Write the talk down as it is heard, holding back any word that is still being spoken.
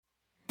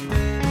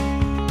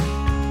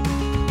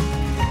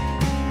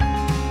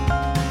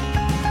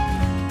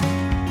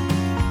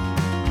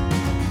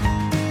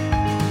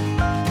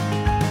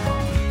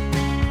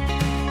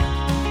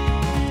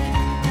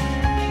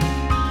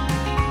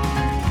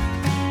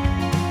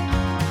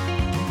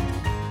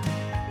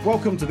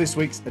Welcome to this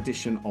week's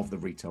edition of the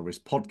Retail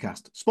Risk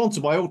Podcast,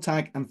 sponsored by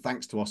Alltag and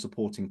thanks to our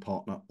supporting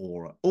partner,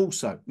 Aura.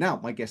 Also,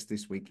 now my guest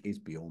this week is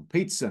Bjoern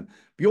Petersen.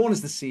 Bjoern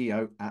is the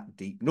CEO at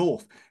Deep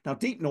North. Now,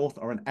 Deep North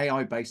are an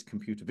AI-based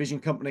computer vision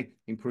company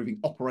improving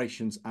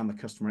operations and the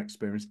customer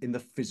experience in the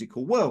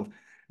physical world.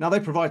 Now, they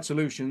provide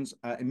solutions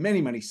in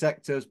many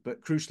sectors,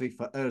 but crucially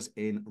for us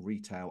in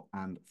retail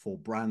and for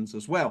brands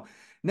as well.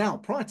 Now,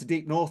 prior to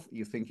Deep North,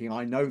 you're thinking,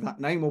 I know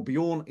that name. Well,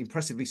 Bjoern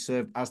impressively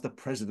served as the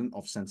president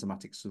of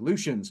Sensormatic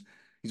Solutions.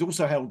 He's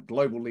also held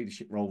global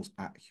leadership roles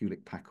at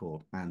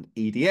Hewlett-Packard and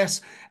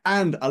EDS.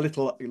 And a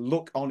little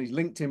look on his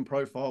LinkedIn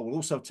profile will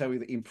also tell you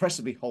that he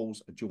impressively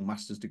holds a dual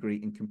master's degree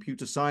in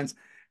computer science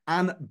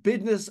and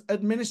business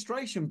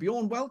administration.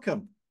 Bjoern,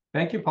 welcome.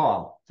 Thank you,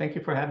 Paul. Thank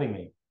you for having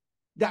me.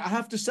 Yeah, I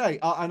have to say,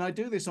 and I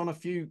do this on a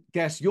few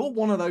guests, you're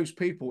one of those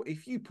people,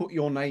 if you put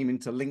your name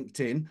into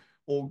LinkedIn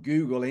or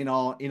Google in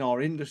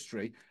our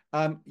industry,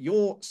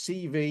 your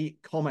CV,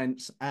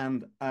 comments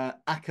and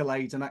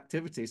accolades and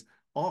activities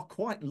are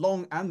quite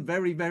long and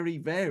very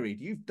varied.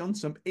 You've done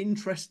some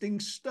interesting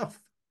stuff.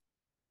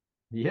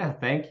 Yeah,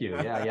 thank you.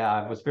 Yeah,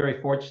 I was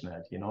very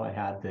fortunate. I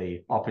had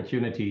the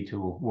opportunity to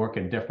work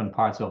in different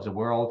parts of the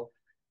world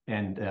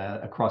and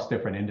across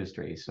different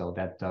industries. So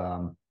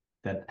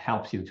that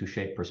helps you to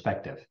shape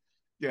perspective.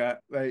 Yeah,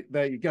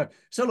 there you go.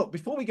 So look,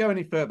 before we go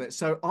any further,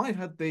 so I've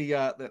had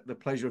the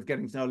pleasure of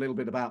getting to know a little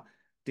bit about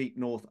Deep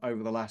North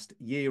over the last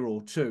year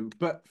or two,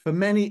 but for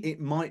many, it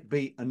might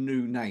be a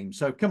new name.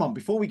 So come on,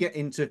 before we get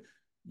into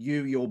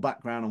your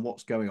background and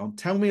what's going on,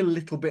 tell me a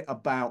little bit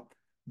about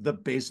the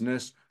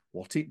business,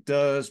 what it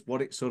does,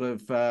 what it sort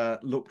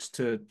of looks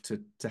to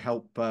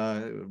help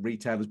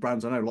retailers,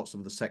 brands. I know lots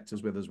of the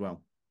sectors with as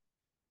well.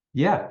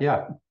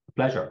 Yeah,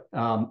 pleasure.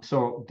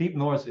 So Deep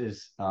North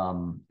is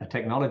a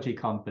technology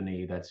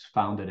company that's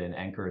founded and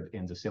anchored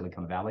in the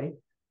Silicon Valley.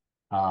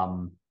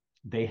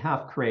 They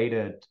have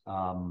created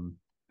a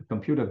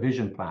computer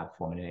vision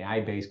platform, an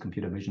AI-based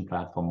computer vision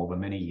platform over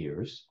many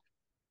years.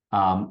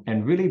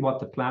 And really what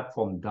the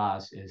platform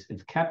does is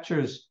it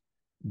captures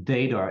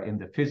data in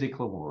the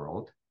physical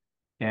world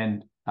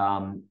and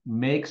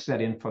makes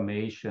that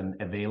information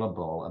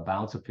available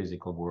about the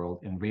physical world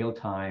in real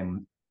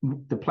time.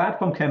 The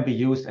platform can be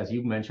used, as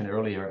you mentioned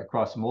earlier,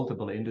 across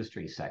multiple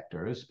industry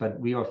sectors, but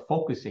we are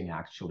focusing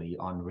actually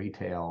on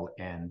retail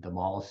and the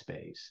mall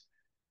space.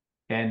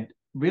 And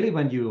really,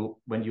 when you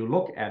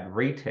look at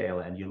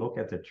retail and you look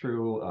at the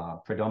true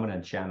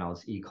predominant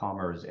channels,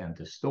 e-commerce and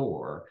the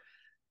store,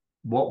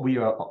 what we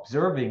are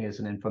observing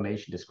is an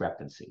information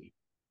discrepancy.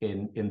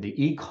 In the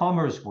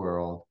e-commerce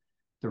world,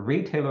 the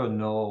retailer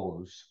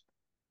knows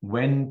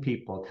when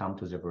people come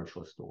to the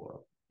virtual store.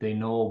 They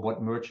know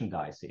what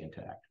merchandise they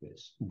interact with.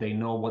 They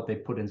know what they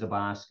put in the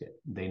basket.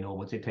 They know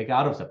what they take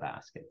out of the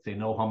basket. They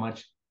know how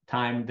much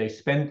time they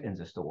spend in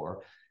the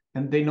store,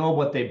 and they know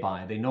what they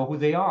buy. They know who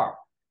they are.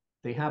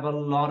 They have a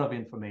lot of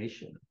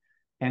information.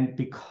 And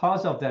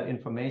because of that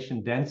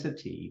information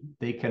density,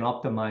 they can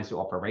optimize the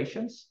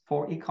operations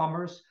for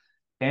e-commerce,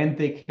 and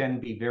they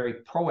can be very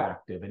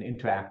proactive and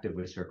interactive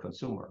with their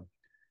consumer.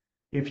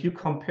 If you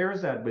compare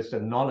that with the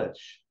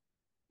knowledge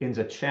in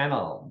the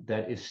channel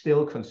that is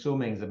still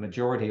consuming the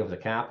majority of the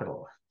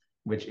capital,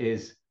 which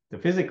is the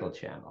physical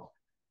channel,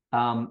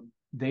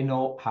 they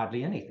know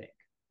hardly anything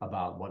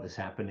about what is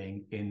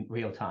happening in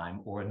real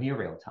time or near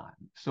real time.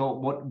 So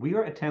what we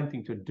are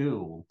attempting to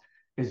do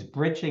is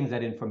bridging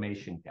that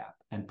information gap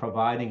and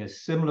providing a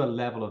similar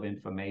level of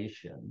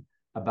information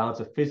about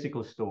the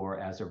physical store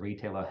as a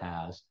retailer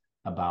has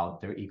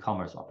about their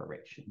e-commerce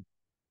operation.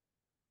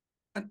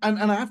 And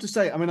I have to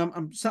say, I mean,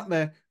 I'm sat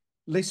there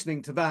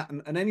listening to that,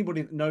 and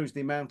anybody that knows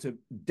the amount of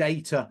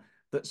data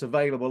that's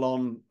available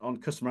on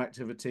customer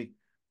activity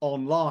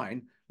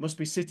online must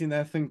be sitting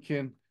there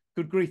thinking,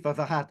 good grief, if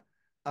I had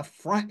a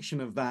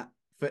fraction of that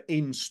for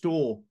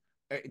in-store,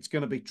 it's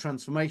going to be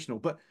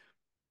transformational. But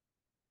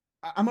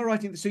am I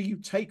right in, so you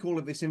take all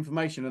of this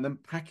information and then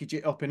package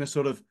it up in a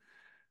sort of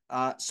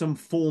some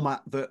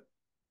format that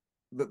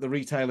the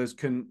retailers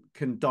can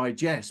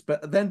digest?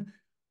 But then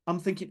I'm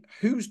thinking,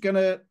 who's going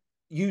to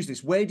use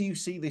this? Where do you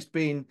see this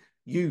being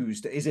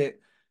used? Is it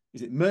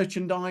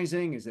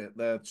merchandising? Is it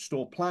the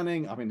store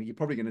planning? I mean, you're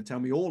probably going to tell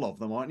me all of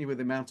them, aren't you, with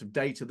the amount of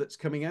data that's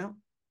coming out?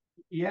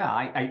 Yeah,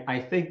 I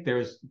think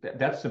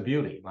that's the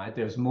beauty, right?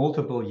 There's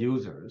multiple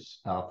users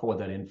for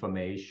that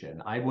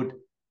information. I would,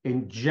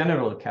 in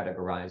general,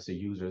 categorize the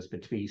users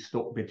between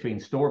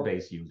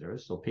store-based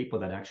users, so people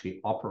that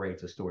actually operate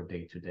the store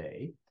day to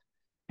day,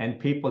 and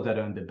people that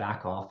are in the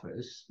back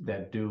office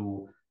that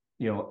do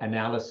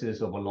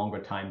analysis over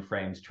longer time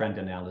frames, trend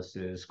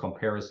analysis,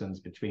 comparisons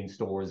between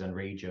stores and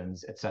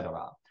regions,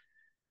 etc.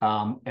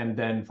 And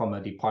then from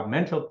a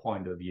departmental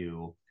point of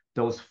view,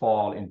 those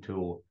fall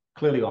into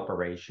clearly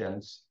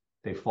operations.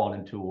 They fall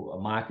into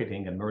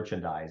marketing and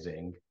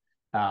merchandising.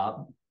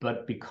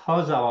 But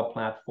because our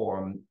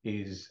platform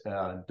is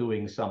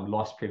doing some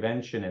loss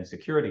prevention and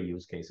security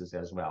use cases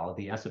as well,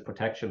 the asset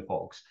protection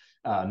folks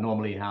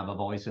normally have a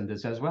voice in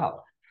this as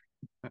well.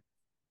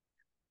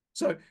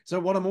 So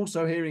what I'm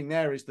also hearing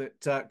there is that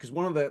because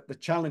one of the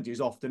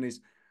challenges often is,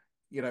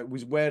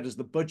 was where does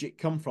the budget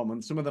come from?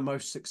 And some of the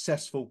most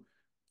successful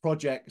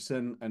projects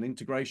and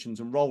integrations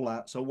and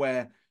rollouts are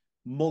where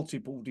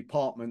multiple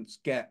departments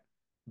get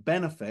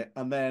benefit,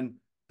 and then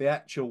the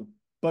actual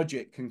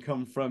budget can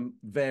come from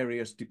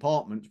various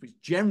departments, which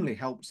generally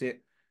helps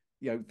it,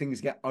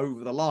 things get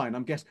over the line.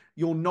 I'm guess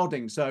you're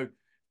nodding. So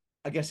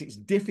I guess it's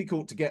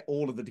difficult to get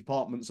all of the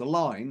departments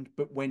aligned,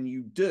 but when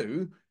you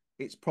do,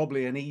 it's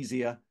probably an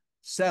easier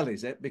sell,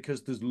 is it?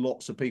 Because there's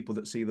lots of people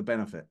that see the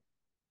benefit.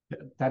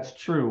 That's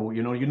true.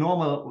 You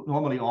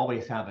normally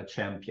always have a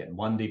champion,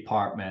 one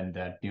department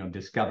that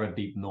discovered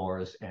deep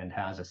north and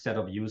has a set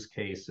of use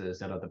cases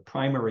that are the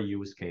primary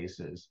use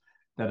cases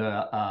that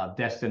are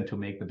destined to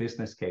make the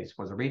business case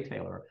for the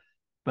retailer.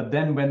 But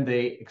then when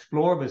they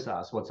explore with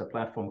us what the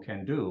platform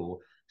can do,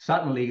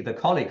 suddenly the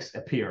colleagues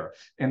appear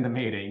in the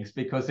meetings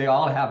because they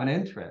all have an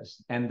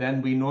interest. And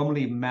then we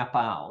normally map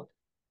out,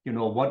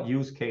 what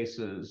use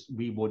cases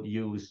we would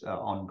use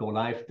on go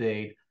live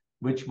date,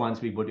 which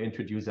ones we would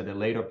introduce at a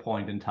later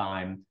point in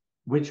time,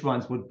 which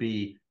ones would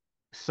be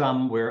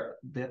some where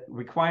the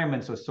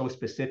requirements are so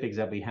specific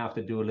that we have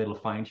to do a little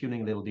fine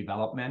tuning, a little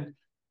development,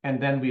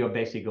 and then we are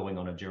basically going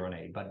on a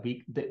journey. But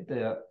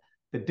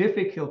the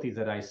difficulty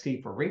that I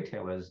see for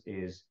retailers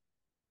is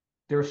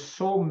there's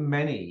so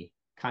many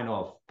kind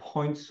of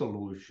point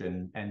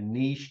solution and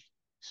niche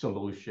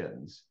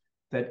solutions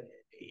that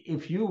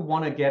if you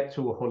want to get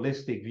to a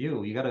holistic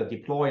view, you got to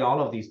deploy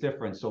all of these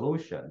different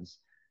solutions.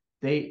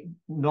 They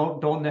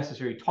don't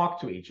necessarily talk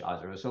to each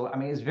other. So, I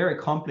mean, it's very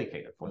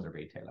complicated for the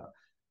retailer.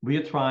 We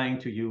are trying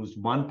to use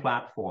one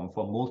platform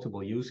for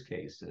multiple use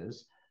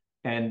cases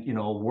and,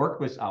 work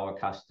with our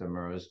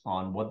customers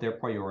on what their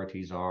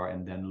priorities are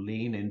and then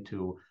lean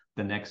into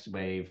the next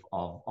wave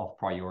of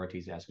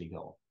priorities as we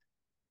go.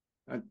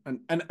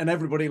 And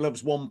everybody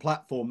loves one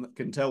platform that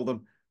can tell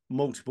them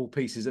multiple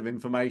pieces of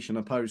information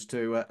opposed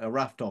to a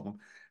raft of them.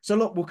 So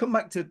look, we'll come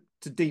back to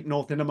Deep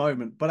North in a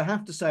moment, but I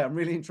have to say I'm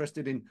really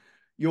interested in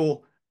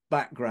your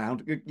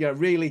background.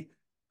 Really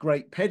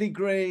great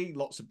pedigree,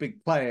 lots of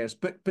big players.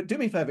 But do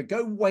me a favor,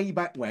 go way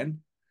back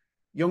when,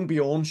 young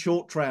Bjoern,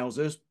 short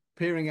trousers,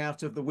 peering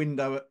out of the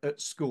window at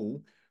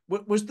school.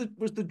 Was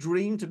the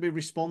dream to be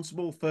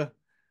responsible for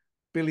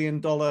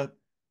billion-dollar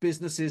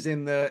businesses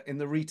in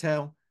the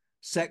retail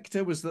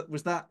sector? Was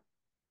that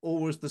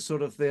always the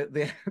sort of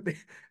the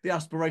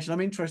aspiration?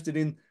 I'm interested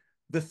in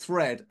the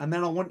thread, and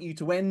then I want you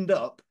to end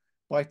up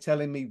by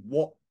telling me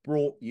what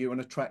brought you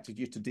and attracted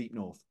you to Deep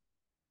North.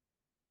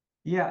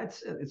 Yeah,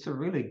 it's a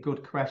really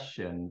good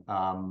question.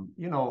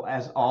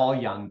 As all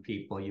young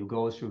people, you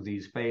go through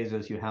these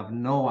phases. You have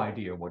no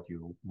idea what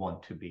you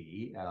want to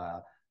be.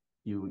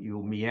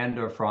 You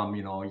meander from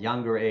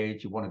younger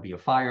age. You want to be a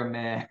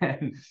fireman,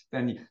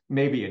 then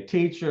maybe a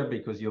teacher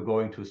because you're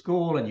going to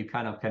school, and you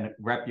kind of can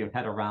wrap your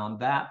head around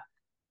that.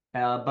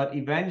 But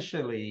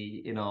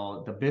eventually,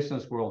 the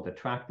business world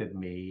attracted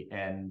me,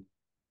 and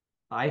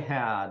I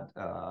had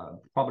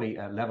probably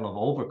a level of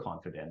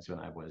overconfidence when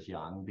I was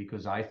young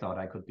because I thought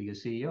I could be a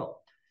CEO.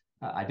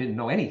 I didn't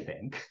know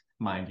anything,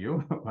 mind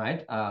you,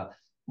 right?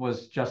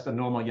 Was just a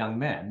normal young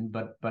man,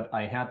 but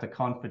I had the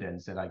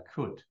confidence that I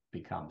could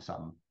become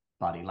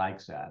somebody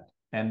like that.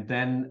 And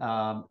then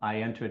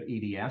I entered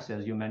EDS,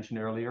 as you mentioned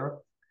earlier,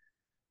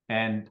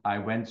 and I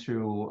went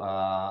through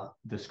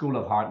the School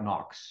of Hard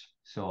Knocks.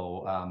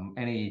 So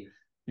any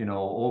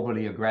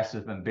overly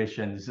aggressive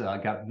ambitions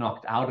got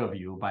knocked out of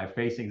you by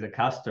facing the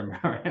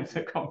customer and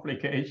the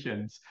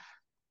complications.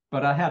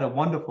 But I had a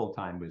wonderful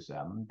time with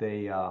them.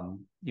 They,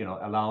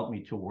 allowed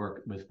me to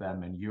work with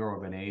them in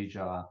Europe and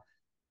Asia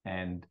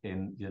and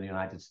in the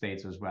United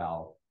States as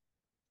well.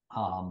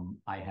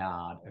 I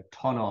had a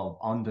ton of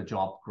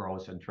on-the-job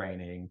growth and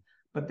training,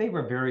 but they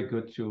were very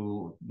good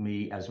to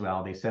me as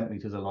well. They sent me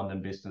to the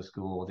London Business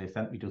School. They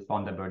sent me to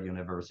Thunderbird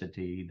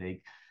University.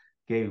 They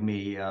gave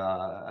me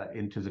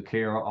into the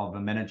care of a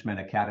management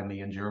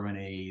academy in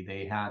Germany.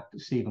 They had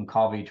Stephen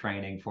Covey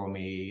training for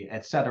me,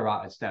 et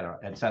cetera, et cetera,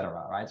 et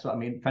cetera, right? So, I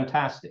mean,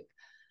 fantastic.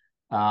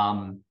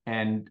 And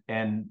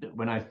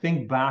when I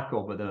think back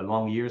over the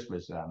long years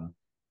with them,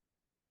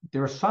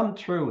 there are some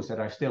truths that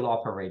I still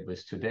operate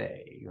with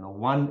today.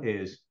 One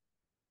is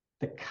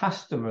the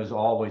customer is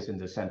always in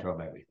the center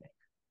of everything.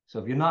 So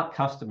if you're not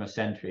customer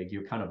centric,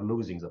 you're kind of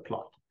losing the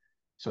plot.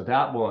 So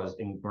that was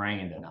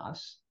ingrained in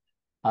us.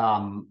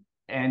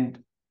 And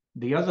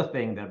the other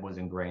thing that was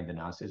ingrained in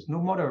us is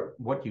no matter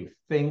what you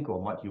think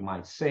or what you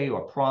might say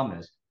or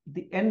promise, at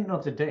the end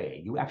of the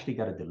day, you actually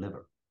got to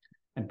deliver.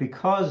 And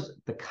because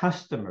the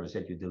customers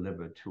that you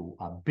deliver to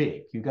are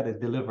big, you got to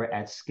deliver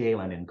at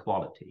scale and in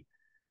quality.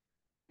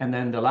 And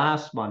then the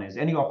last one is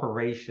any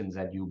operations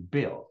that you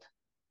build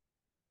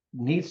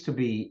needs to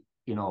be,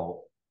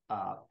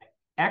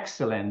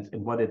 excellent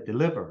in what it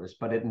delivers,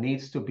 but it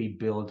needs to be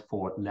built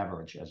for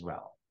leverage as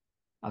well.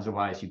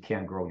 Otherwise, you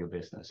can't grow your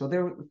business. So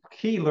there are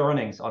key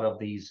learnings out of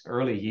these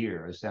early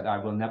years that I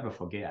will never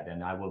forget,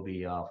 and I will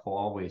be for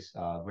always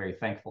very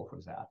thankful for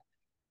that.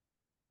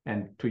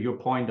 And to your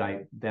point,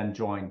 I then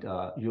joined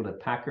Hewlett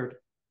Packard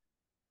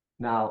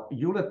Now,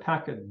 Hewlett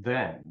Packard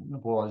then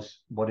was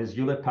what is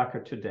Hewlett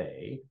Packard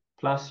today,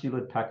 plus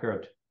Hewlett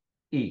Packard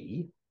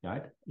E,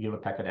 right?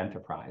 Hewlett Packard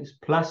Enterprise,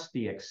 plus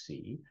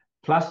DXC,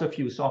 plus a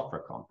few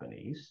software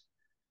companies.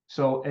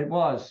 So it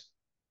was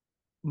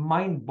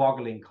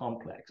mind-boggling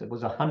complex. It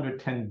was a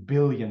 $110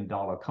 billion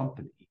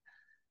company.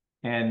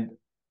 And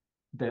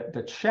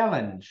the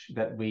challenge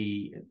that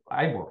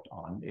I worked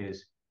on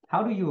is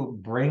how do you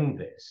bring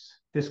this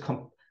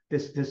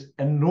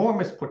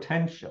enormous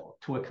potential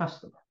to a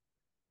customer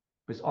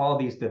with all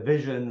these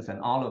divisions and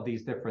all of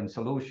these different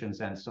solutions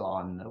and so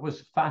on. It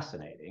was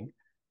fascinating,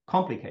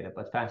 complicated,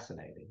 but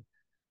fascinating.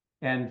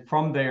 And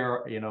from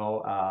there,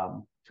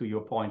 to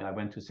your point, I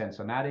went to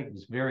Sensormatic. It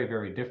was very,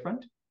 very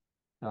different.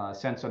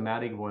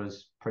 Sensormatic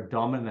was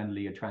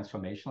predominantly a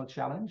transformational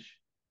challenge.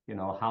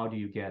 How do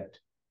you get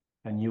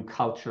a new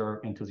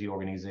culture into the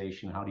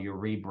organization? How do you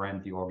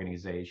rebrand the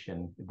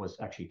organization? It was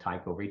actually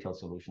Tyco Retail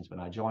Solutions when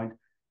I joined.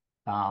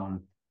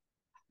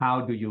 How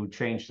do you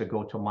change the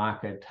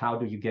go-to-market? How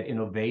do you get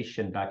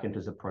innovation back into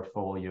the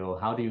portfolio?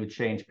 How do you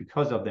change,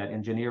 because of that,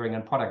 engineering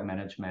and product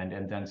management,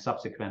 and then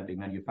subsequently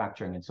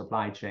manufacturing and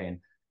supply chain,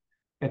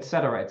 et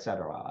cetera, et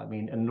cetera? I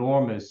mean,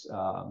 enormous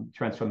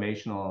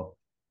transformational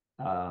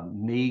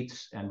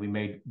needs, and we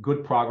made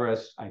good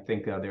progress. I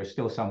think there's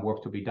still some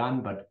work to be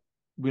done, but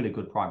really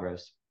good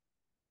progress.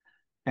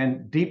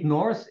 And Deep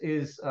North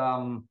is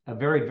a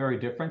very, very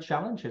different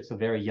challenge. It's a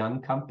very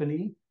young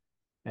company.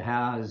 It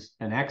has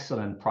an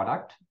excellent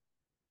product.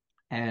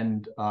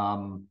 And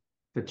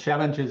the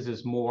challenges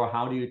is more,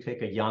 how do you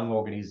take a young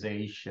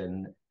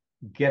organization,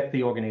 get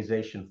the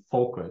organization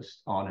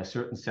focused on a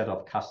certain set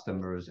of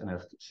customers and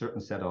a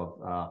certain set of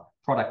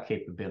product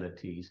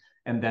capabilities,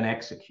 and then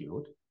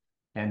execute,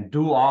 and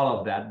do all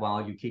of that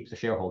while you keep the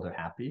shareholder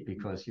happy,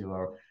 because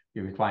you're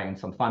requiring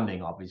some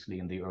funding, obviously,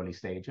 in the early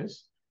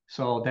stages.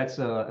 So that's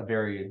a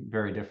very,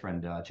 very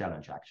different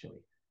challenge,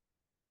 actually.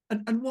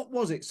 And what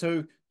was it?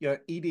 So,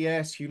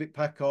 EDS, Hewlett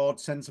Packard,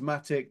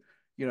 Sensormatic,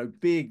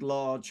 big,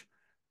 large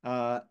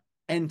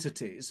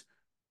entities.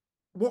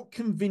 What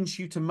convinced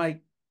you to make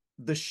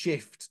the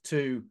shift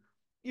to,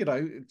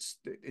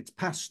 it's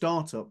past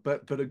startup,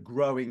 but a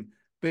growing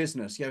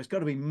business? It's got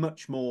to be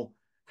much more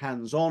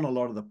hands-on. A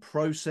lot of the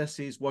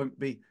processes won't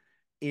be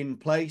in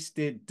place.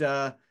 Did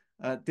the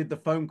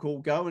phone call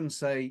go and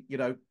say,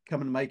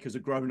 come and make us a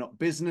grown-up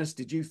business?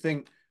 Did you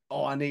think,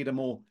 oh, I need a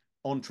more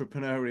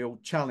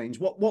entrepreneurial challenge?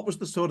 What was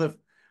the sort of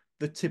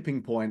the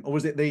tipping point, or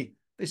was it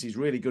this is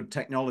really good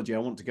technology, I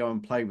want to go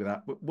and play with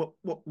that?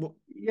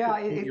 Yeah,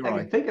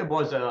 I think it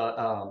was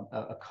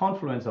a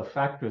confluence of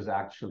factors,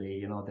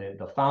 actually.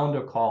 The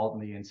founder called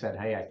me and said,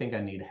 hey, I think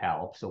I need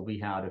help. So we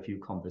had a few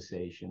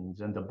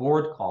conversations, and the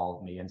board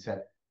called me and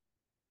said,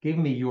 give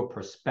me your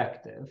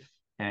perspective.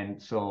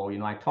 And so,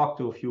 I talked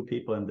to a few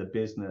people in the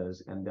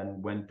business, and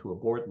then went to a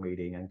board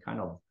meeting and kind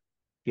of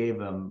gave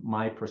them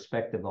my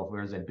perspective of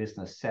where's a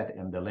business set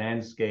in the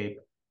landscape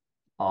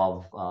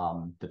of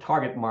the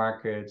target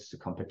markets, the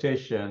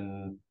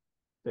competition,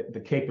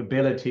 the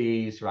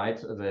capabilities, right?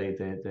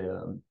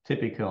 The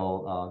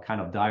typical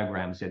kind of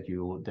diagrams that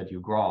you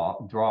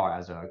draw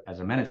as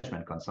a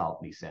management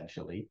consultant,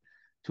 essentially,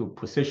 to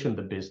position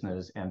the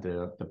business and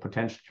the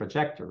potential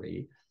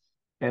trajectory.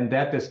 And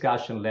that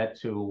discussion led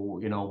to,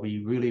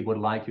 we really would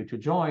like you to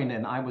join.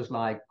 And I was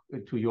like,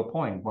 to your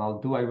point, well,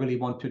 do I really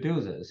want to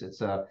do this?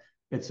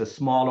 It's a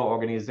smaller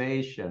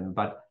organization,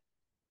 but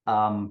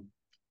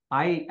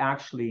I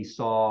actually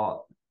saw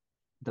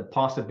the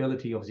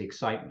possibility of the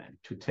excitement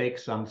to take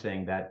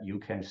something that you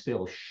can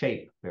still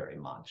shape very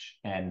much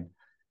and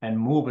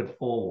move it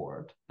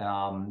forward,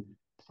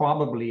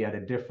 probably at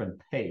a different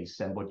pace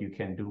than what you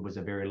can do with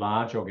a very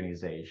large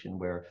organization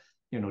where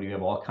you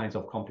have all kinds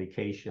of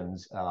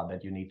complications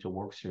that you need to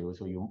work through.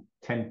 So you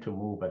tend to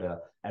move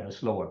at a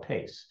slower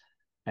pace.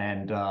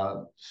 And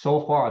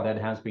so far that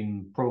has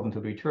been proven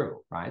to be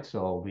true, right?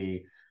 So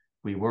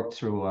we worked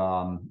through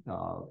a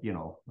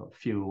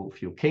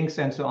few kinks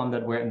and so on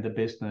that were in the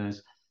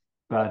business,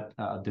 but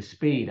the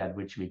speed at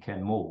which we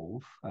can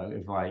move,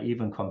 if I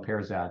even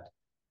compare that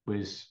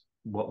with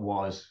what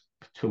was,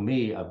 to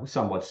me, a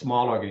somewhat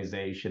small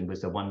organization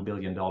with the $1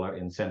 billion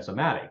in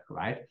Sensormatic,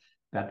 right?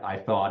 That I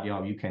thought,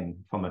 you can,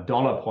 from a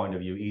dollar point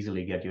of view,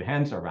 easily get your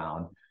hands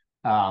around.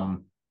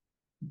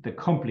 The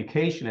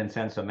complication in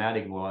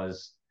Sensormatic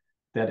was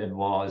that it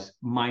was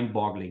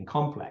mind-boggling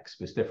complex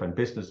with different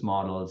business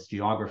models,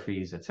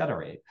 geographies, et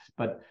cetera.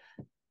 But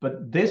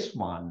this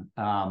one,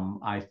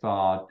 I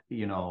thought,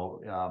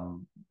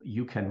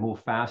 you can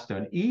move faster.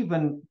 And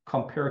even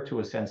compared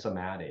to a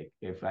Sensormatic,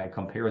 if I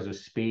compare the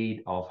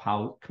speed of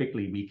how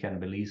quickly we can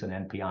release an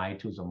NPI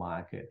to the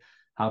market,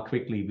 how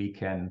quickly we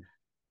can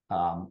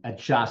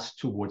adjust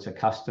towards a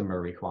customer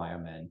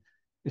requirement,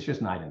 it's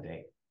just night and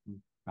day,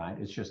 right?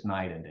 It's just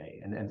night and day.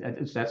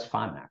 And that's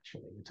fun,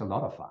 actually. It's a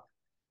lot of fun.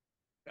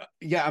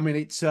 Yeah, I mean,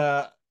 it's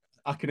I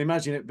can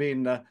imagine it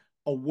being a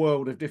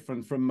world of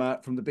different from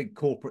the big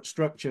corporate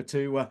structure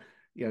to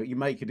you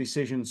make a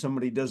decision,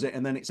 somebody does it,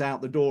 and then it's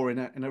out the door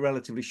in a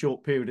relatively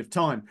short period of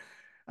time.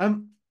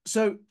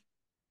 So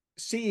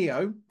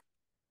CEO,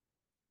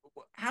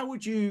 how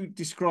would you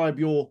describe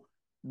your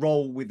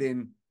role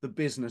within the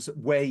business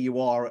where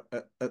you are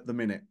at the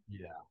minute?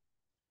 Yeah,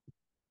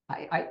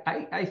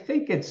 I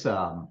think it's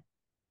a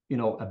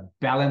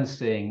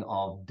balancing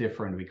of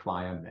different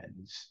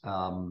requirements.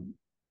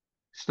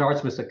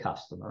 Starts with the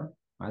customer.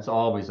 Right? It's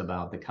always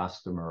about the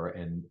customer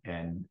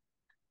and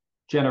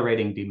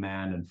generating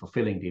demand and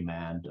fulfilling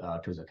demand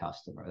to the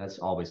customer. That's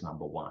always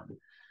number one.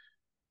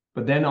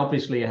 But then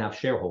obviously I have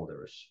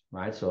shareholders,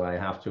 right? So I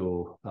have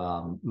to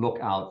look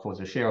out for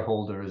the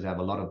shareholders. I have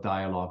a lot of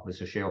dialogue with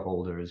the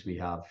shareholders. We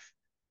have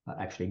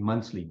actually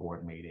monthly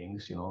board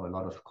meetings. A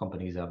lot of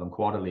companies have them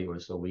quarterly or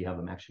so. We have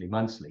them actually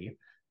monthly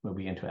where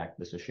we interact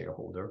with the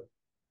shareholder.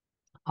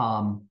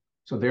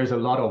 So there's a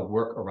lot of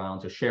work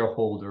around the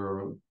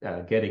shareholder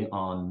getting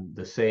on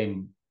the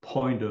same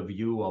point of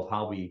view of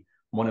how we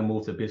want to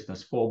move the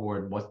business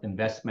forward, what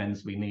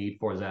investments we need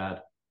for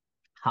that,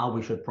 how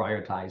we should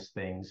prioritize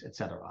things,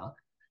 etc.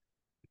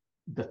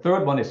 The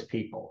third one is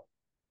people,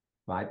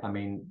 right? I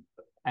mean,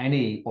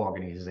 any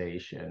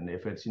organization,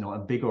 if it's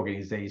a big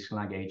organization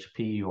like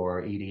HP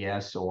or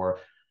EDS or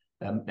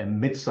a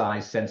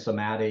mid-sized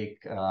Sensomatic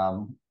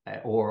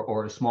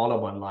or a smaller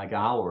one like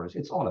ours,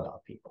 it's all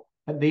about people.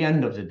 At the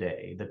end of the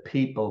day, the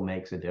people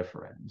makes a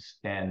difference,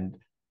 and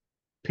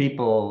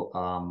people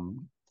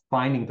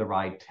finding the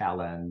right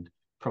talent,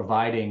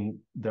 providing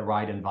the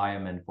right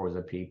environment for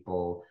the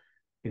people,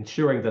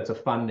 ensuring that the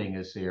funding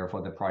is there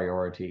for the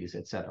priorities,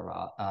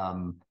 etc.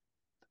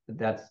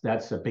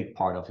 That's a big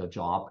part of the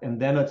job.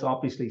 And then it's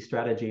obviously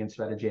strategy and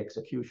strategy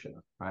execution,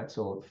 right?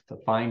 So the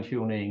fine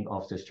tuning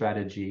of the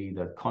strategy,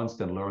 the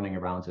constant learning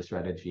around the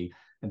strategy,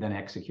 and then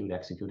execute.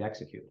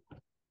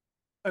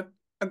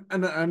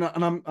 And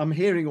I'm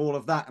hearing all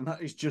of that, and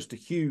that is just a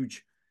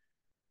huge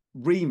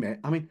remit.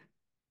 I mean,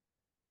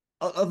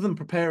 other than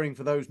preparing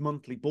for those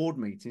monthly board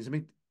meetings, I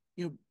mean,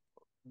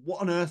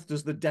 what on earth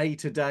does the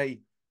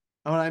day-to-day?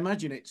 I mean, I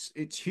imagine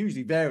it's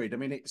hugely varied. I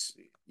mean, it's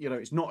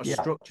not as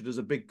structured as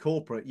a big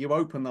corporate. You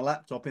open the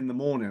laptop in the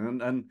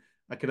morning, and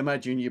I can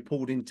imagine you're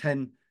pulled in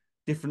 10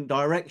 different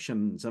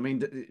directions. I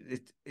mean,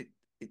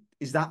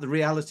 is that the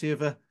reality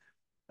of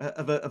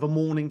a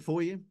morning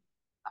for you?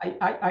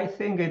 I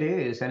think it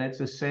is, and it's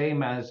the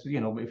same as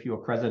if you're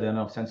president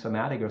of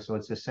Sensomatic or so,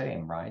 it's the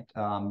same, right?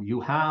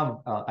 You have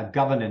a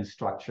governance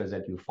structure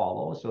that you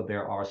follow, so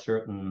there are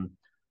certain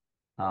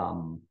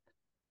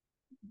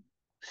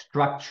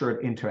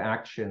structured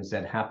interactions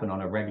that happen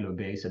on a regular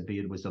basis, be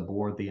it with the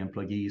board, the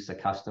employees, the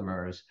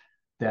customers,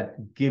 that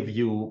give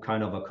you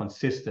kind of a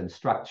consistent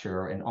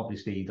structure. And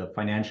obviously, the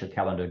financial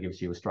calendar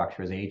gives you a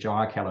structure, the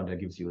HR calendar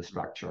gives you a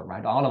structure,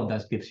 right? All of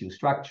that gives you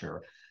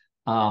structure.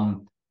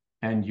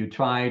 And you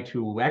try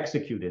to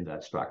execute in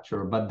that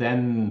structure. But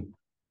then,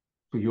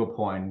 to your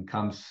point,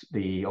 comes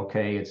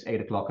it's 8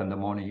 o'clock in the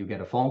morning, you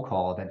get a phone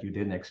call that you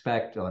didn't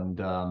expect, and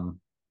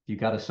you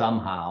got to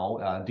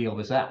somehow deal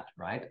with that,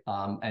 right?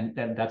 And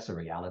that's a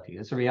reality.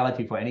 It's a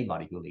reality for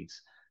anybody who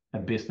leads a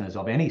business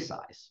of any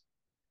size.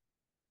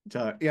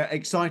 Yeah,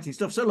 exciting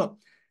stuff. So look,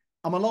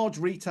 I'm a large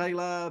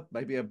retailer,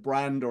 maybe a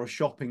brand or a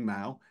shopping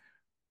mall.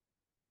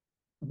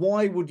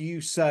 Why would you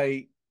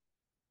say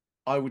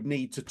I would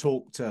need to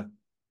talk to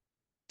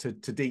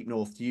Deep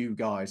North, to you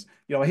guys?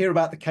 I hear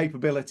about the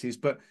capabilities,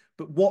 but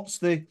what's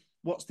the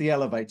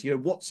elevator?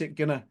 What's it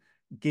gonna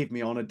give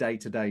me on a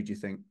day-to-day, do you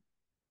think?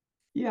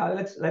 Yeah,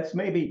 let's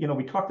maybe,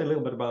 we talked a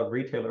little bit about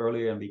retail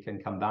earlier, and we can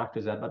come back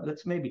to that, but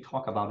let's maybe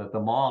talk about it, the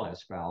mall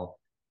as well.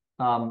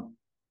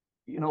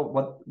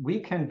 What we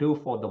can do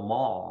for the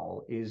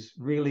mall is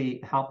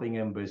really helping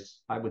them with,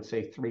 I would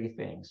say, three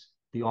things.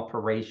 The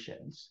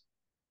operations.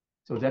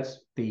 So that's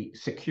the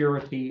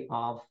security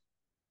of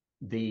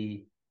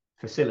the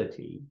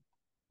facility.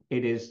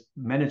 It is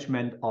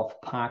management of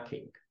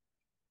parking,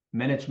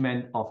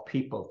 management of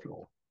people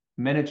flow,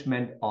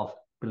 management of,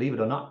 believe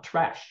it or not,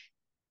 trash,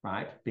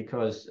 right?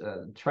 Because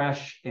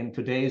trash in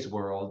today's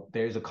world,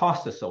 there's a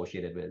cost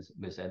associated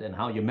with it, and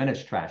how you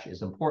manage trash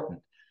is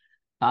important.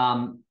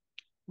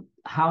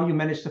 How you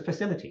manage the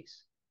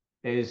facilities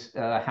is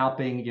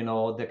helping,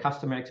 the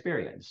customer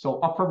experience. So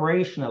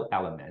operational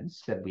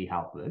elements that we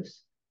help with.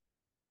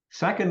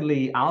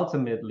 Secondly,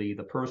 ultimately,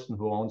 the person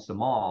who owns the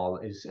mall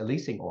is a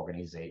leasing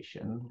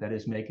organization that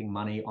is making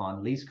money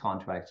on lease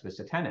contracts with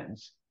the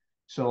tenants.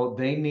 So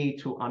they need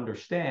to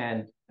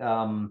understand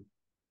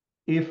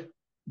if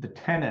the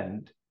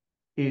tenant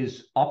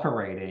is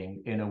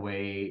operating in a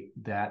way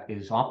that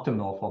is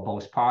optimal for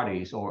both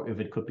parties, or if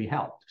it could be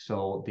helped.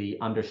 So the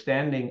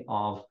understanding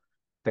of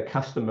the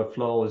customer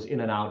flows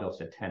in and out of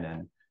the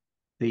tenant,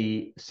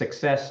 the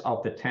success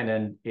of the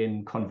tenant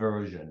in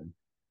conversion,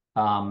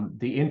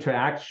 the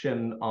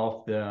interaction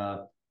of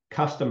the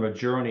customer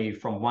journey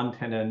from one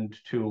tenant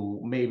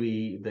to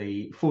maybe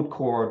the food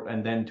court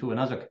and then to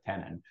another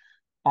tenant.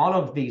 All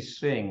of these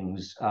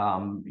things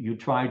you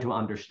try to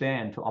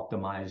understand to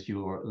optimize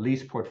your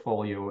lease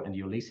portfolio and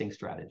your leasing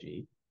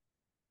strategy.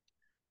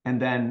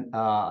 And then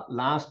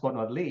last but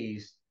not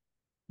least,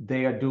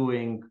 they are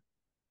doing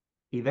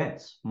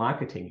events,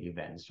 marketing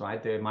events,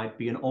 right? There might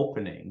be an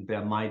opening,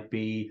 there might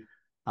be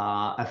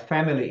a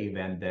family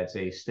event that's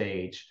a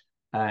staged,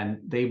 and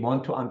they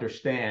want to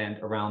understand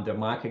around their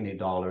marketing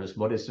dollars,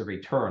 what is the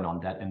return on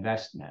that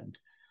investment?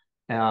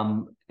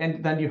 And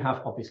then you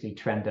have obviously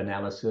trend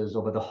analysis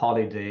over the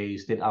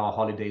holidays. Did our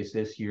holidays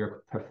this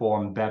year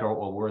perform better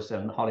or worse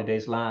than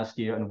holidays last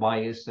year? And why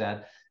is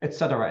that? Et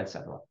cetera, et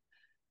cetera.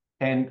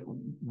 And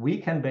we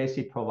can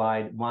basically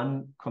provide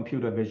one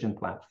computer vision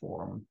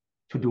platform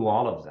to do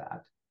all of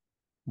that.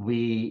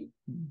 We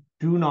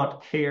do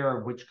not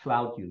care which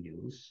cloud you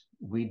use.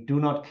 We do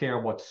not care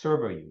what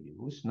server you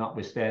use,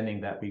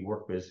 notwithstanding that we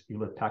work with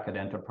Hewlett-Packard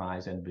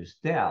Enterprise and with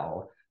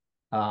Dell,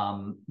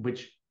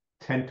 which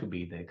tend to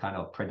be the kind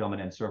of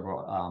predominant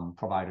server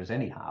providers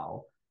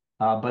anyhow.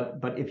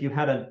 But if you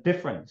had a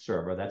different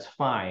server, that's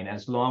fine,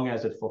 as long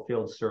as it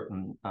fulfills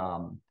certain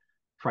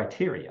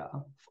criteria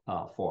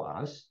for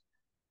us.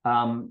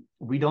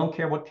 We don't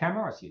care what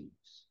cameras you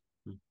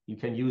use. You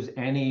can use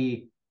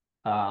any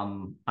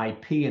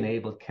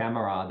IP-enabled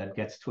camera that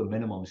gets to a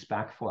minimum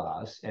spec for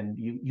us, and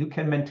you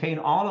can maintain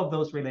all of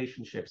those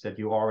relationships that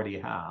you already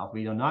have.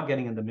 We are not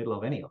getting in the middle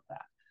of any of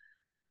that.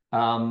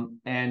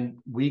 And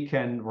we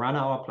can run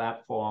our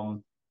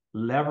platform,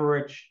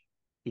 leverage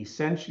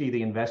essentially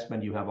the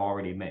investment you have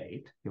already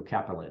made, your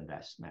capital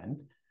investment.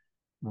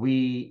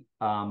 We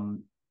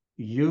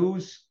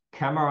use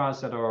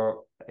cameras that are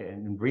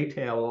in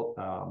retail.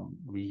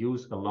 We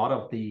use a lot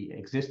of the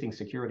existing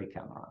security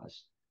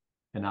cameras.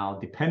 And now,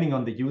 depending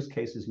on the use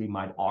cases, we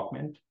might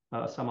augment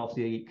some of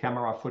the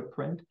camera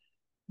footprint.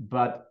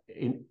 But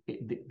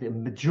the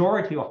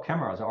majority of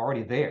cameras are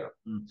already there.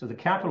 So the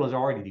capital is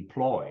already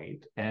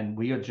deployed, and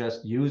we are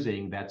just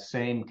using that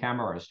same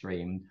camera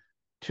stream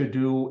to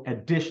do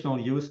additional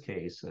use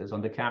cases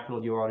on the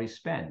capital you already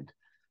spent.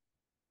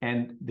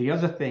 And the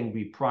other thing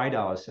we pride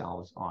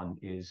ourselves on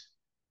is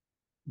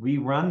we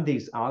run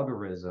these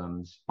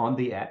algorithms on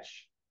the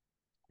edge.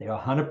 They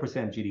are 100%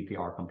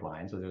 GDPR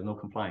compliant, so there's no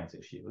compliance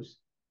issues.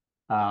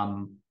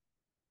 And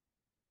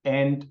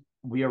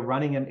we are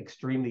running them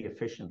extremely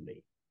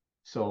efficiently.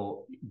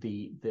 So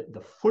the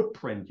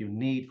footprint you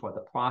need for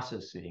the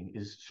processing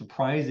is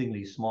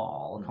surprisingly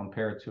small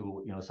compared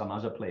to some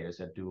other players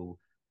that do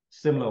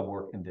similar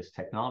work in this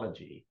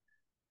technology.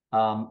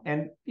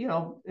 And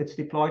it's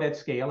deployed at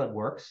scale. It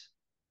works.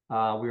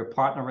 We're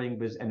partnering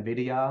with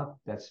NVIDIA.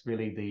 That's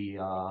really the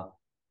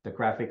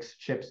graphics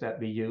chips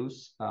that we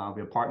use.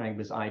 We're partnering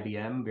with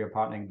IBM. We're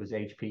partnering with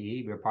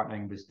HPE. We're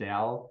partnering with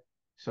Dell.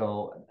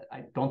 So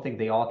I don't think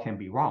they all can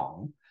be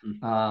wrong.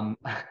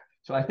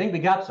 So I think we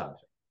got something.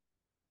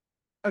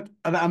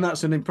 And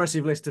that's an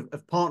impressive list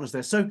of partners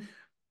there. So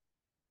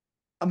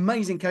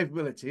amazing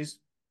capabilities,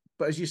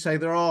 but as you say,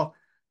 there are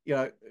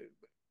a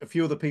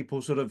few other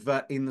people sort of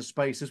in the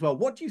space as well.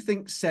 What do you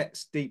think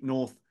sets Deep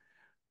North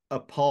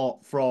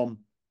apart from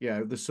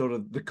the sort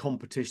of the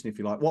competition, if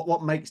you like?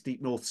 What makes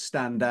Deep North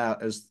stand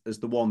out as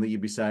the one that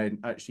you'd be saying,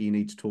 actually, you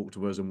need to talk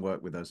to us and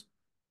work with us?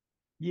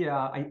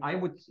 Yeah, I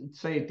would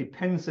say it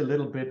depends a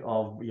little bit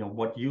of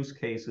what use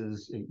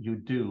cases you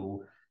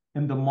do.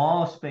 In the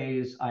mall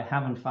space, I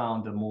haven't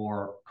found a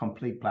more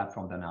complete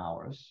platform than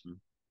ours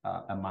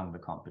among the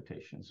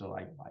competition. So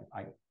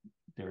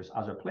there's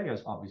other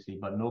players, obviously,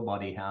 but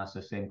nobody has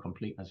the same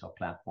completeness of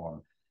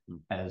platform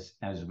as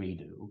we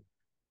do.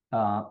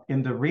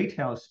 In the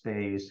retail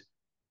space,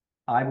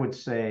 I would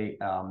say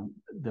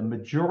the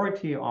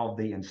majority of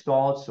the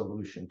installed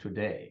solution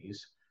today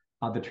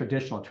are the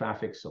traditional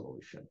traffic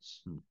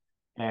solutions.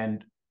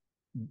 And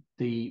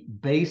the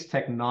base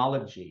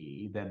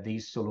technology that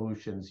these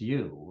solutions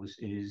use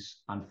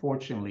is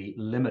unfortunately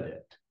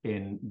limited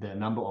in the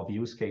number of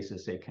use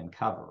cases they can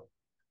cover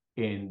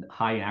in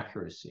high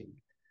accuracy.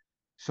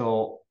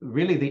 So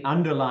really the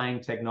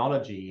underlying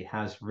technology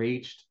has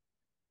reached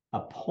a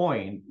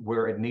point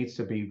where it needs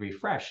to be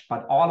refreshed,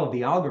 but all of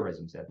the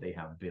algorithms that they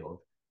have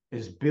built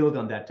is built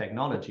on that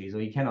technology. So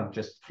you cannot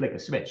just flick a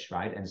switch,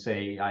 right, and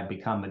say, I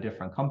become a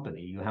different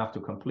company. You have to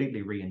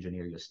completely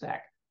re-engineer your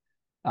stack.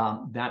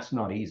 That's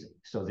not easy.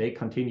 So they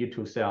continue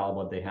to sell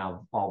what they have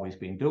always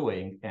been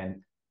doing.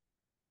 And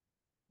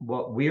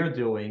what we're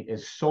doing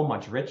is so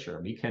much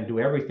richer. We can do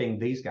everything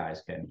these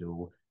guys can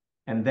do.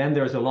 And then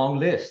there's a long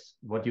list,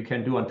 what you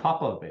can do on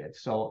top of it.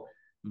 So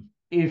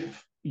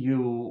if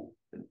you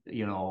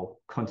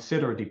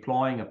consider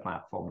deploying a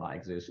platform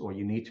like this, or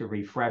you need to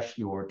refresh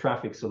your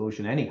traffic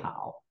solution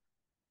anyhow,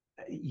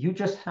 you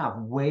just have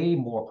way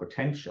more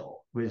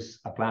potential with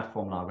a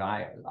platform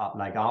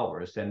like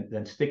ours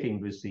than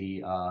sticking with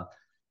the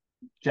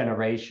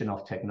generation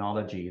of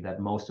technology that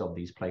most of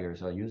these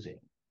players are using.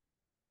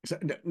 So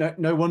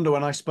no wonder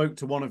when I spoke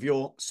to one of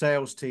your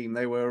sales team,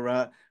 they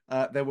were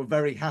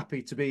very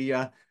happy to be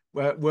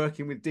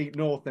working with Deep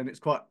North, and it's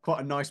quite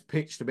a nice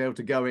pitch to be able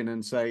to go in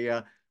and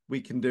say we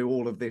can do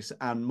all of this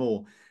and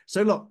more.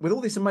 So look, with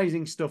all this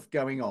amazing stuff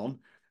going on,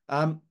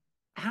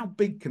 how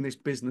big can this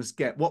business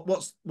get?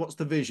 What's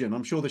the vision?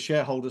 I'm sure the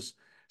shareholders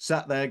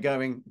sat there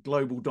going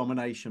global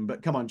domination,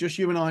 but come on, just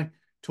you and I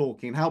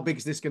talking. How big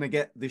is this going to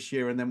get this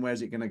year, and then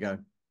where's it going to go?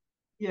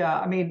 Yeah,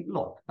 I mean,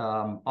 look,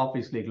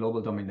 obviously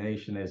global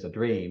domination is a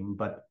dream,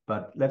 but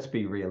let's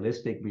be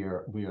realistic. We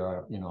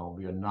are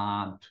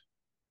not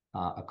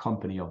a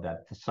company of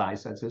that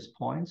size at this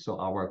point. So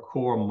our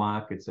core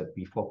markets that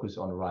we focus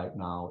on right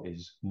now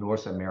is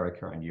North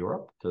America and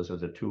Europe. Those are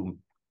the two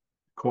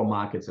core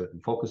markets that we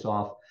focus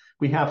off.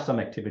 We have some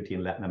activity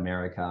in Latin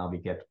America. We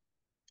get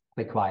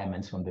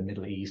requirements from the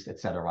Middle East, et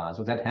cetera.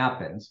 So that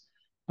happens,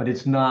 but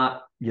it's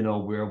not,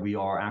 where we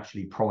are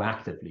actually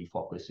proactively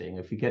focusing.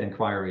 If we get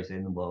inquiries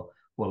in, we'll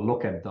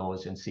look at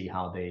those and see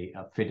how they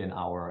fit in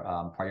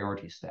our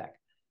priority stack.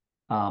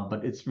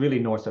 But it's really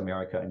North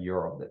America and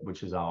Europe,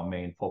 which is our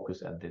main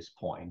focus at this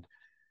point.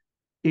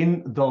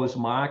 In those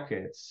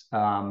markets,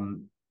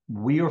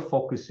 we are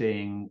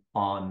focusing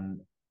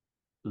on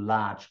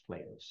large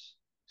players.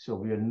 So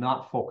we are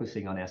not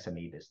focusing on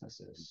SME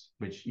businesses,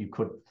 which you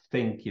could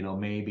think,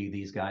 maybe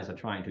these guys are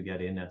trying to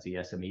get in at the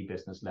SME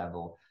business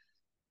level.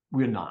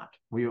 We're not.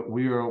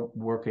 We are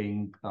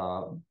working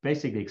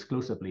basically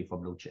exclusively for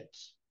blue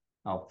chips,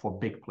 for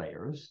big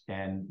players.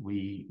 And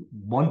we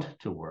want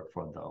to work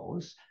for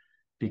those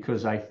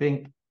because I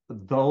think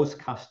those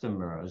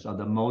customers are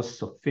the most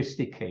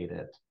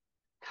sophisticated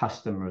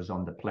customers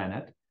on the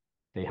planet.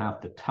 They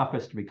have the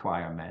toughest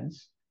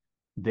requirements.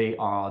 They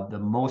are the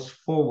most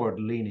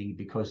forward-leaning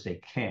because they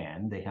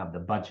have the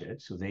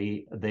budget. So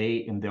they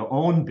in their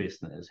own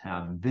business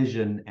have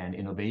vision and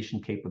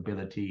innovation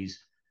capabilities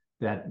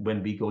that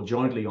when we go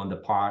jointly on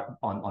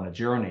a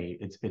journey,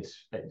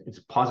 it's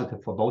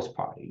positive for both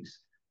parties.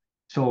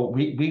 So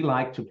we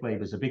like to play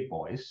with the big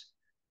boys.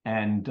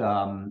 And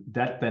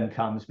that then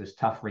comes with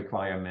tough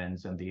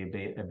requirements and the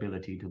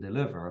ability to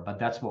deliver. But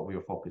that's what we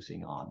are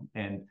focusing on.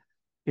 And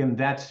in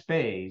that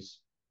space,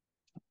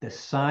 the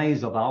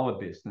size of our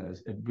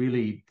business, it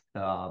really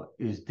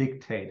is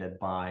dictated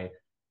by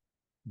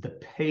the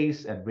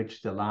pace at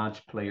which the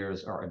large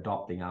players are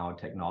adopting our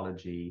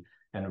technology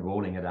and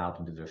rolling it out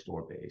into their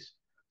store base.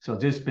 So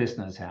this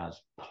business has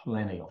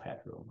plenty of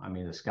headroom. I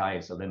mean, the sky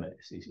is the limit,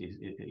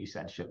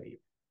 essentially,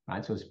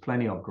 right? So there's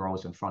plenty of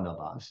growth in front of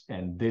us.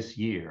 And this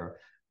year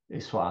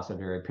is for us a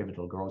very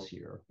pivotal growth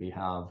year. We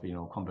have,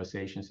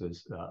 conversations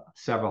with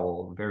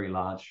several very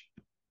large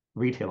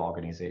retail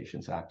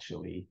organizations,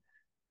 actually,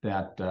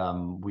 that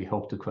we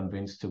hope to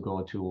convince to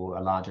go to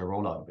a larger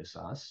rollout with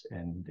us.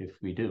 And if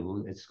we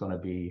do, it's going to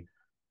be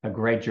a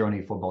great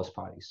journey for both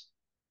parties.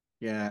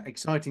 Yeah,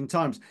 exciting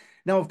times.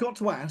 Now, I've got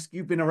to ask,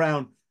 you've been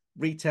around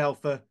retail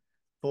for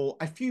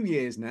a few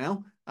years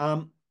now.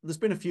 There's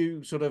been a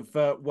few sort of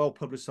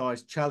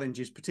well-publicized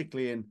challenges,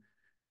 particularly in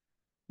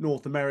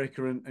North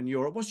America and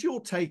Europe. What's your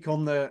take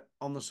on the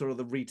sort of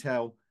the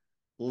retail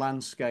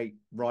landscape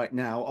right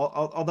now?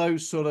 Are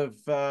those sort of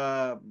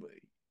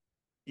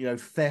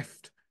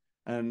theft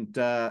and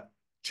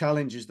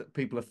challenges that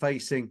people are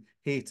facing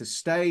here to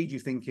stay? Do you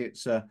think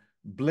it's a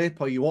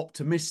blip? Are you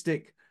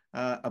optimistic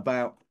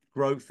about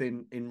growth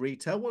in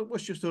retail?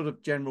 What's your sort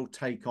of general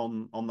take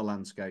on the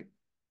landscape?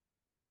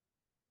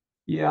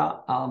 Yeah.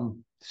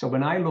 So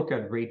when I look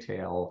at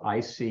retail,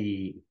 I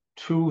see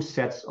two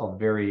sets of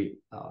very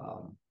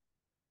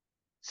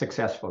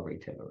successful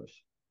retailers.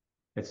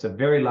 It's the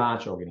very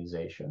large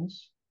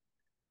organizations,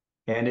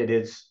 and it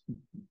is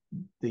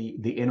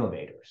the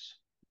innovators,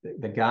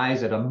 the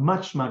guys that are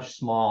much, much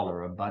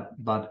smaller,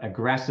 but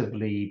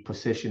aggressively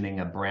positioning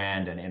a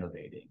brand and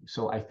innovating.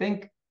 So I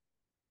think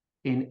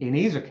in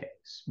either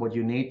case, what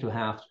you need to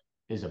have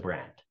is a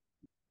brand.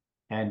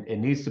 And it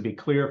needs to be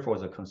clear for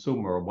the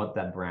consumer what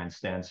that brand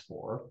stands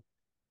for.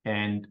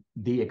 And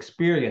the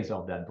experience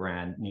of that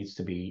brand needs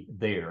to be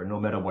there, no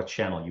matter what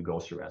channel you go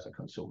through as a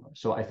consumer.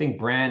 So I think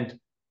brand,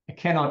 I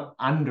cannot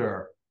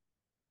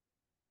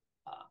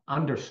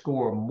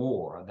underscore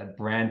more that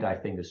brand, I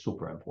think, is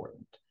super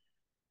important.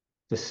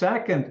 The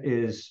second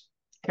is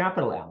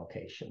capital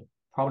allocation,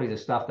 probably the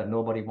stuff that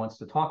nobody wants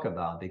to talk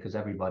about because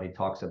everybody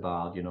talks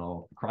about,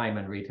 crime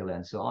and retail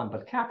and so on,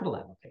 but capital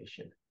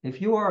allocation. If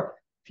you're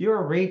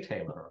a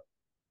retailer,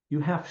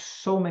 you have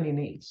so many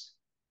needs.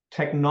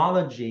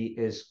 Technology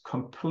is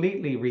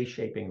completely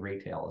reshaping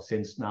retail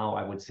since now,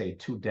 I would say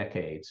 2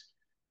 decades.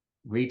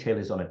 Retail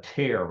is on a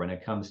tear when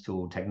it comes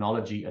to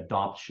technology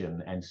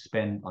adoption and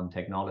spend on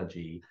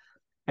technology.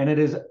 And it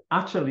is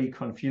utterly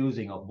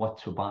confusing of what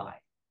to buy,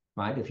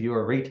 right? If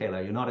you're a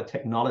retailer, you're not a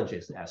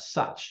technologist as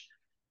such.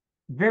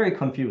 Very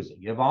confusing.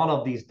 You have all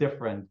of these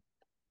different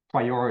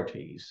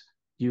priorities.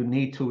 You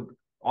need to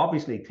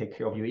obviously take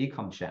care of your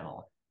e-com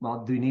channel.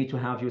 Well, do you need to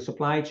have your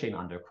supply chain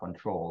under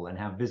control and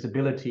have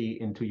visibility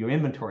into your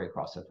inventory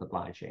across the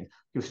supply chain?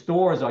 Your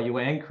stores are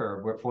your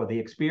anchor for the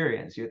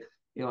experience.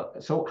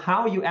 So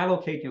how you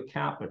allocate your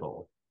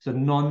capital is a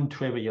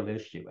non-trivial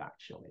issue,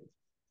 actually.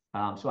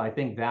 So I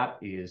think that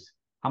is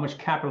how much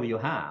capital you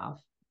have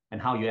and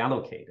how you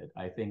allocate it,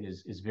 I think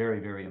is very,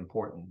 very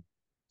important.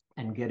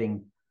 And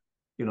getting,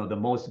 the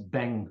most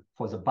bang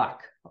for the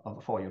buck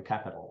for your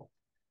capital.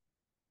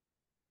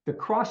 The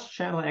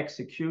cross-channel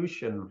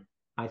execution,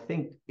 I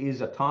think,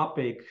 is a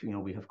topic,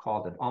 we have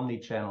called it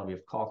omni-channel,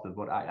 we've called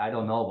it I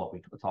don't know what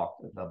we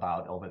talked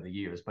about over the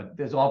years, but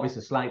there's always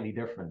a slightly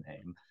different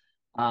name.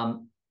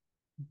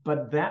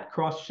 But that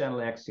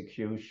cross-channel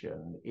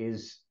execution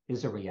is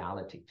a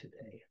reality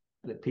today.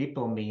 That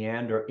people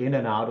meander in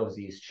and out of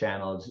these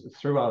channels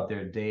throughout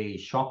their day.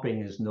 Shopping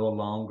is no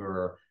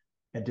longer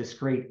a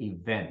discrete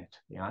event.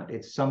 Yeah?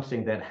 It's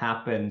something that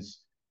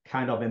happens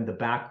kind of in the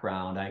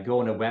background. I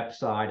go on a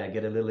website, I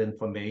get a little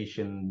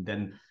information,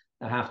 then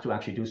I have to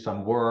actually do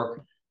some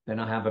work. Then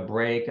I have a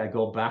break. I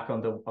go back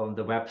on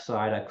the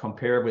website. I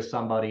compare with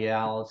somebody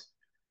else.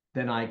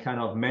 Then I kind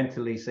of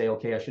mentally say,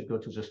 okay, I should go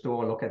to the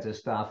store, look at this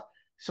stuff.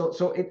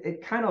 So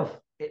it kind of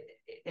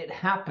it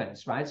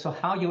happens, right? So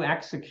how you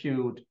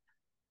execute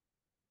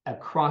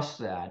across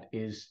that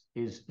is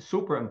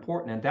super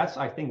important, and that's,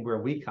 I think, where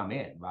we come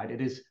in, right?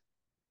 It is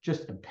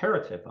just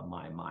imperative in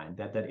my mind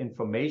that that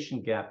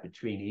information gap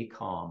between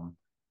e-com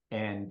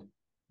and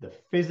the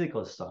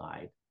physical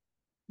side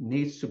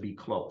needs to be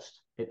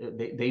closed.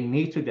 They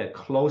need to get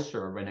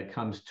closer when it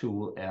comes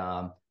to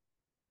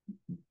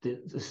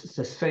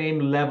the same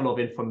level of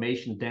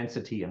information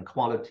density and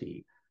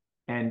quality.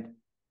 And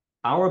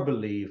our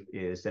belief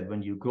is that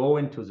when you go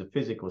into the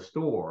physical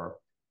store,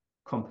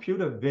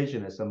 computer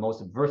vision is the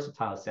most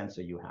versatile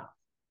sensor you have.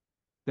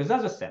 There's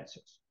other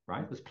sensors,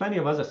 right? There's plenty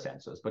of other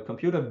sensors, but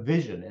computer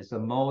vision is the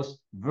most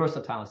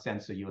versatile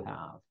sensor you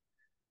have.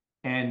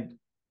 And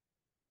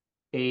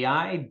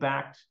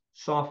AI-backed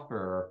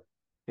software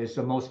is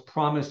the most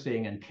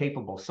promising and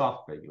capable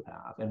software you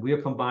have. And we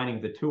are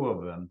combining the two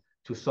of them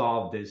to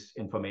solve this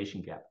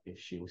information gap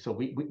issue. So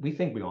we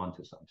think we're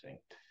onto something.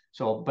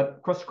 So,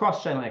 but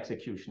cross-channel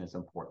execution is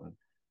important.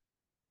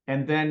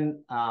 And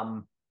then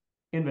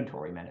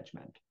inventory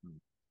management,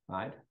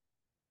 right?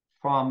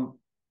 From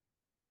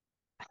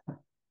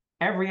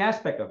every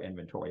aspect of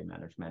inventory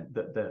management,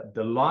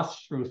 the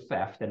loss through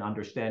theft and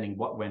understanding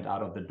what went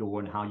out of the door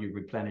and how you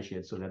replenish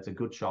it so that a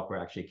good shopper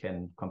actually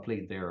can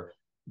complete their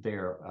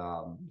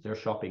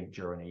shopping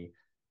journey.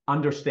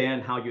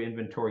 Understand how your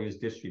inventory is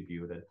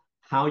distributed,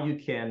 how you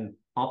can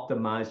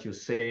optimize your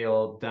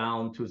sale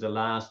down to the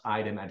last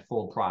item at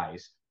full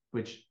price,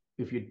 which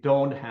if you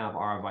don't have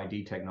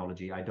RFID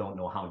technology, I don't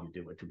know how you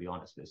do it, to be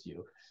honest with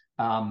you.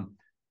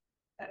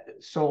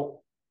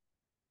 So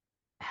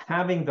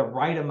having the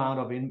right amount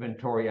of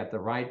inventory at the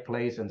right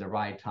place and the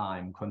right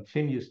time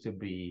continues to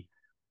be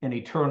an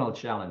eternal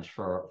challenge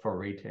for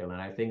retail,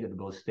 and I think it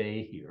will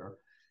stay here.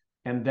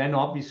 And then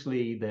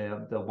obviously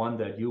the one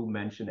that you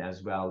mentioned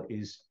as well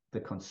is the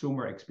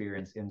consumer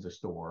experience in the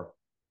store.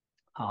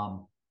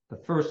 The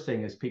first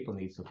thing is people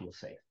need to feel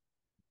safe.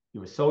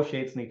 Your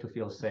associates need to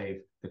feel safe.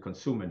 The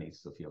consumer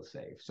needs to feel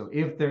safe. So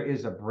if there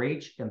is a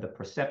breach in the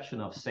perception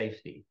of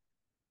safety,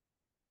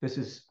 this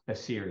is a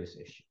serious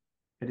issue.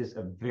 It is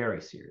a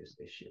very serious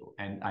issue.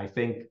 And I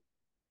think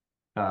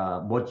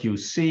what you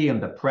see in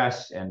the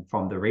press and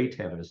from the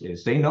retailers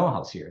is they know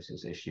how serious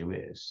this issue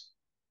is.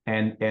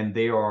 And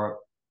they are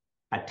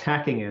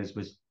attacking it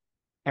with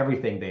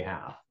everything they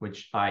have,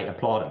 which I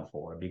applaud them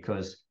for,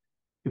 because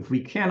if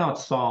we cannot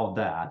solve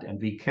that and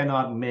we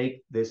cannot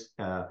make this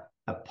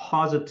a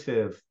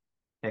positive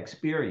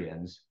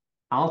experience,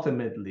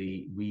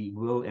 ultimately we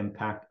will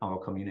impact our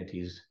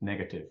communities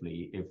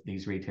negatively if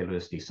these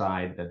retailers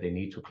decide that they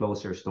need to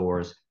close their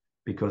stores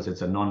because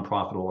it's a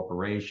non-profitable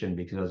operation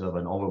because of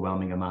an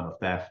overwhelming amount of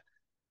theft.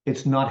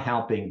 It's not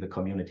helping the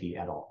community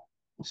at all.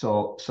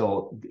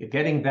 So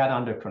getting that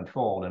under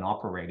control and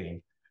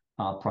operating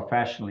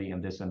professionally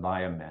in this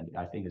environment,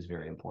 I think, is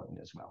very important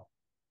as well.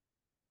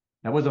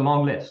 That was a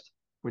long list,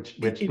 which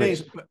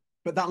is,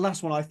 but that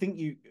last one, I think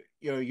you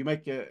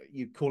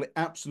call it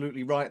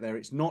absolutely right there.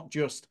 It's not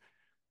just,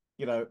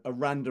 a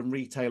random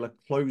retailer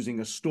closing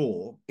a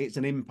store. It's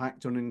an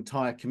impact on an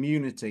entire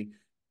community.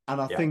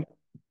 And I think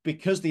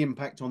because the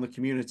impact on the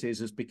communities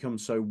has become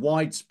so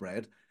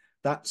widespread,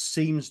 that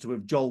seems to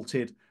have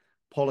jolted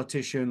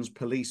politicians,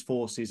 police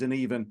forces, and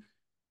even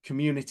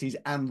communities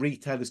and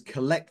retailers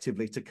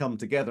collectively to come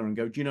together and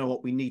go, do you know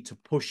what? We need to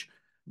push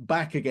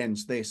back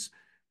against this.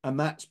 And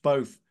that's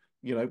both,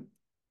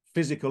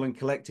 physical and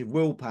collective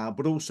willpower,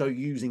 but also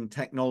using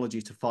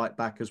technology to fight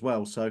back as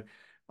well. So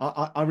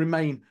I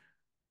remain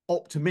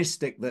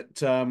optimistic that,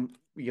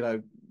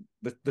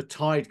 the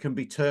tide can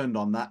be turned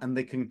on that,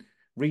 and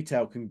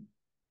retail can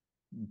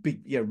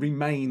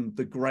remain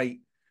the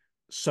great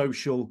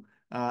social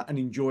and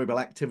enjoyable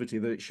activity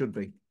that it should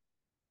be.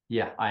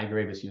 Yeah, I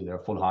agree with you there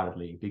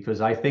full-heartedly, because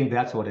I think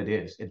that's what it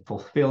is. It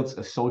fulfills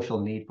a social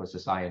need for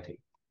society.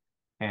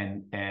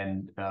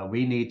 And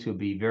we need to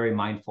be very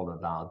mindful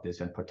about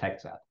this and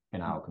protect that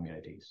in our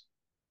communities.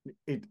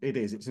 It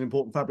is. It's an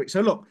important fabric.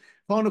 So look,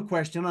 final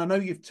question. I know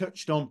you've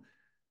touched on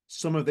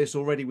some of this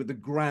already with the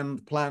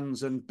grand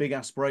plans and big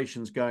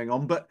aspirations going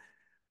on, but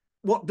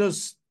what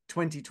does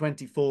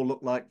 2024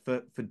 look like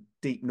for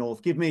Deep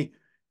North? Give me,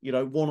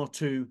 one or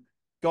two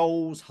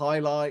goals,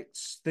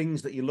 highlights,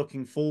 things that you're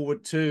looking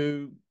forward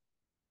to.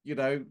 You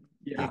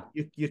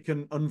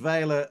can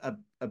unveil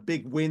a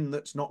big win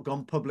that's not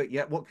gone public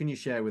yet. What can you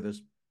share with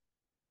us?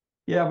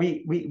 Yeah,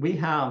 we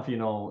have,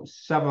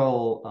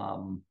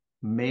 several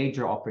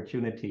major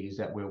opportunities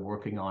that we're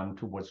working on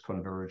towards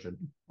conversion.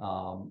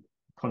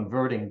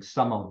 converting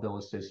some of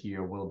those this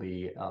year will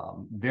be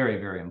very,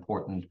 very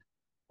important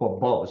for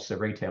both the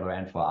retailer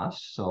and for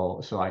us.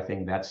 So I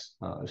think that's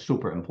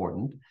super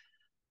important.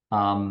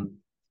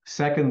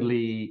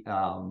 Secondly,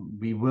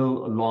 we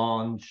will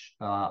launch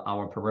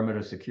our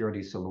perimeter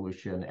security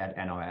solution at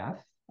NRF.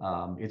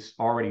 It's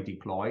already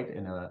deployed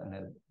in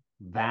a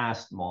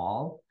vast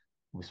mall,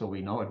 so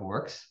we know it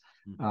works.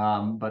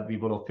 But we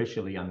will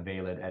officially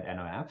unveil it at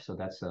NRF, so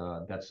that's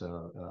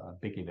a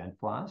big event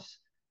for us.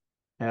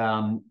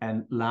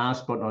 And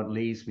last but not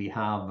least, we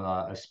have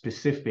a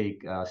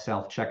specific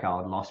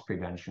self-checkout loss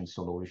prevention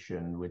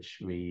solution, which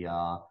we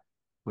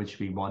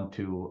want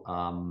to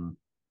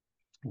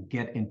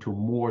get into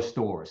more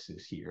stores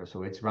this year.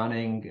 So it's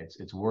running,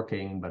 it's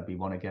working, but we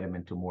want to get them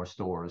into more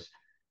stores.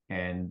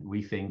 And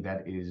we think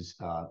that is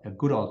a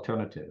good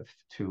alternative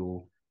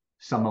to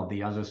some of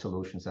the other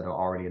solutions that are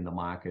already in the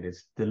market.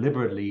 It's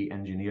deliberately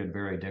engineered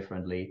very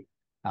differently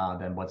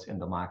than what's in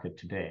the market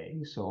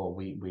today. So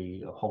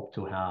we hope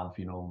to have,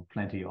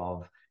 plenty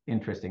of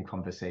interesting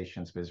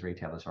conversations with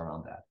retailers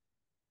around that.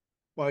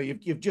 Well,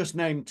 you've just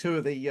named two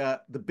of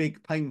the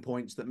big pain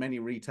points that many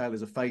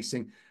retailers are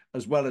facing,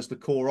 as well as the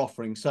core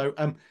offering. So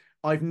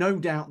I've no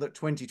doubt that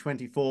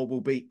 2024 will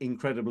be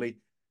incredibly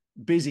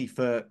busy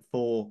for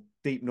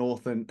Deep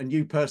North and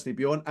you personally,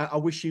 Bjoern. I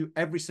wish you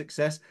every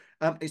success.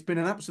 It's been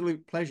an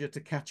absolute pleasure to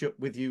catch up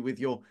with you with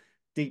your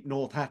Deep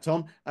North hat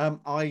on.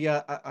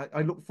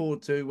 I look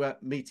forward to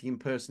meeting in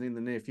person in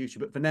the near future.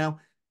 But for now,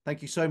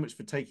 thank you so much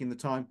for taking the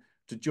time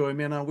to join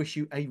me, and I wish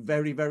you a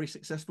very, very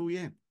successful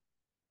year.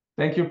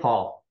 Thank you,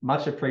 Paul.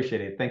 Much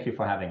appreciated. Thank you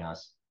for having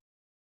us.